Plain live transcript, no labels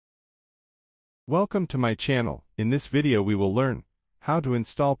Welcome to my channel. In this video we will learn how to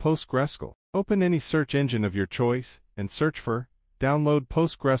install PostgreSQL. Open any search engine of your choice and search for Download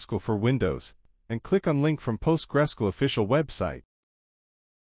PostgreSQL for Windows and click on link from PostgreSQL official website.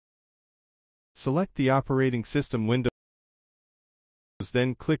 Select the operating system Windows,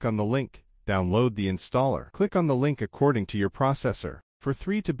 then click on the link, download the installer. Click on the link according to your processor. For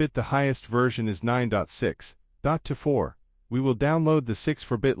 3-bit the highest version is 9.6.24. We will download the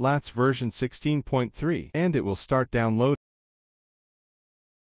 64-bit LATS version 16.3 and it will start downloading.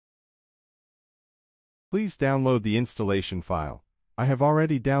 Please download the installation file. I have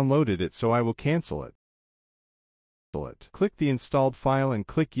already downloaded it, so I will cancel it. Click the installed file and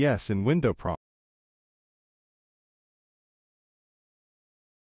click Yes in window prompt.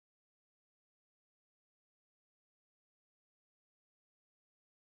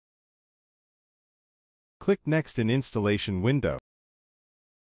 Click Next in installation window.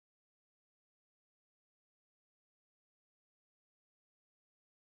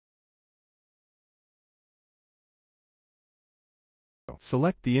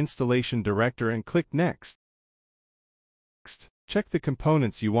 Select the installation directory and click Next. Check the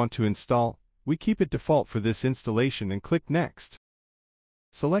components you want to install. We keep it default for this installation and click Next.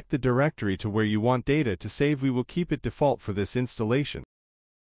 Select the directory to where you want data to save. We will keep it default for this installation.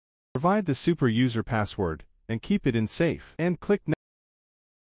 Provide the super user password and keep it in safe and click Next.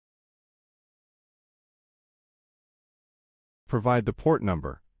 Provide the port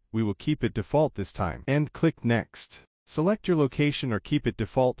number. We will keep it default this time and click Next. Select your location or keep it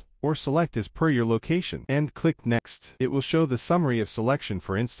default, or select as per your location and click Next. It will show the summary of selection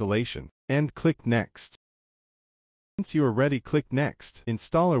for installation and click Next. Once you are ready, click Next.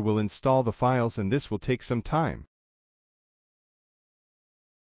 Installer will install the files and this will take some time.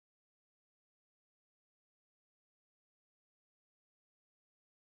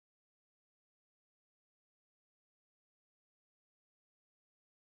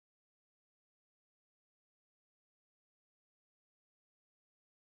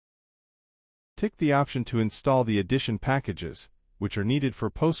 Tick the option to install the addition packages, which are needed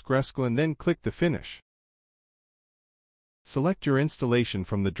for PostgreSQL, and then click the Finish. Select your installation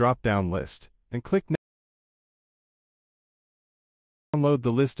from the drop-down list, and click Next. Download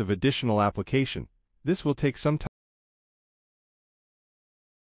the list of additional application. This will take some time.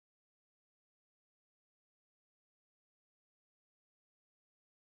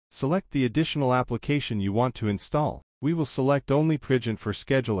 Select the additional application you want to install. We will select only pgAgent for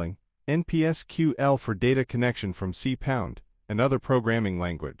scheduling, Npgsql for data connection from C#, and other programming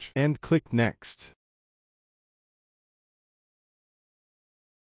language, and click Next.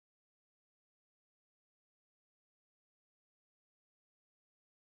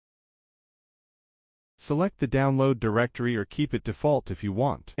 Select the download directory or keep it default if you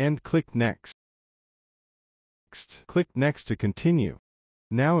want, and click Next. Click Next to continue.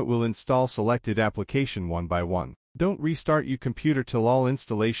 Now it will install selected application one by one. Don't restart your computer till all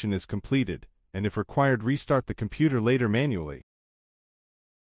installation is completed, and if required, restart the computer later manually.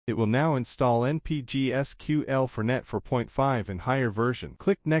 It will now install Npgsql for Net 4.5 and higher version.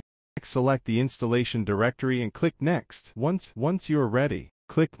 Click Next. Select the installation directory and click Next. Once you are ready,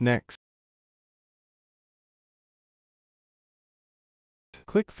 click Next.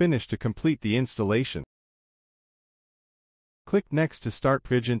 Click Finish to complete the installation. Click Next to start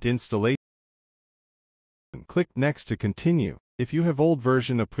pgAgent installation. Click Next to continue. If you have old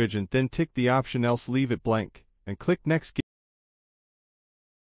version of pgAgent, then tick the option, else leave it blank, and click Next.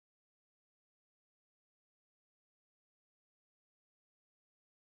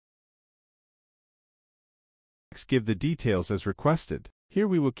 Give the details as requested. Here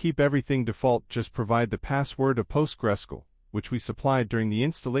we will keep everything default, just provide the password of PostgreSQL, which we supplied during the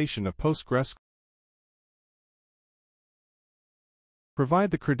installation of PostgreSQL.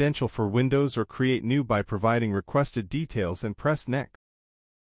 Provide the credential for Windows or create new by providing requested details and press Next.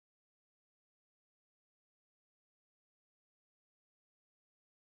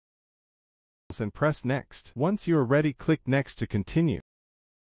 And press Next. Once you are ready, click Next to continue.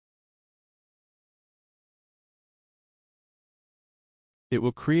 It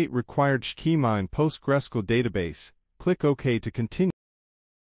will create required schema in PostgreSQL database. Click OK to continue.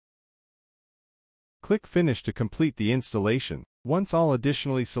 Click Finish to complete the installation. Once all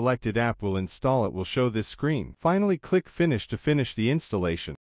additionally selected app will install, it will show this screen. Finally, click Finish to finish the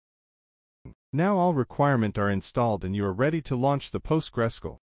installation. Now all requirements are installed and you are ready to launch the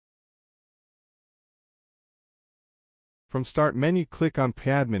PostgreSQL. From Start menu, click on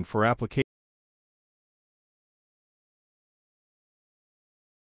Admin for application.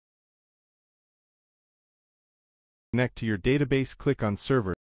 Connect to your database, click on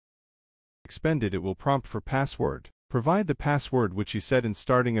Server. expended, it will prompt for password. Provide the password which you set in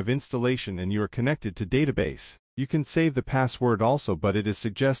starting of installation and you are connected to database. You can save the password also, but it is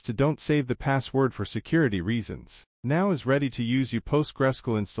suggested don't save the password for security reasons. Now is ready to use your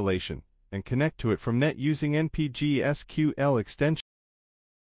PostgreSQL installation and connect to it from net using Npgsql extension.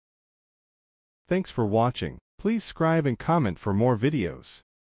 Thanks for watching. Please subscribe and comment for more videos.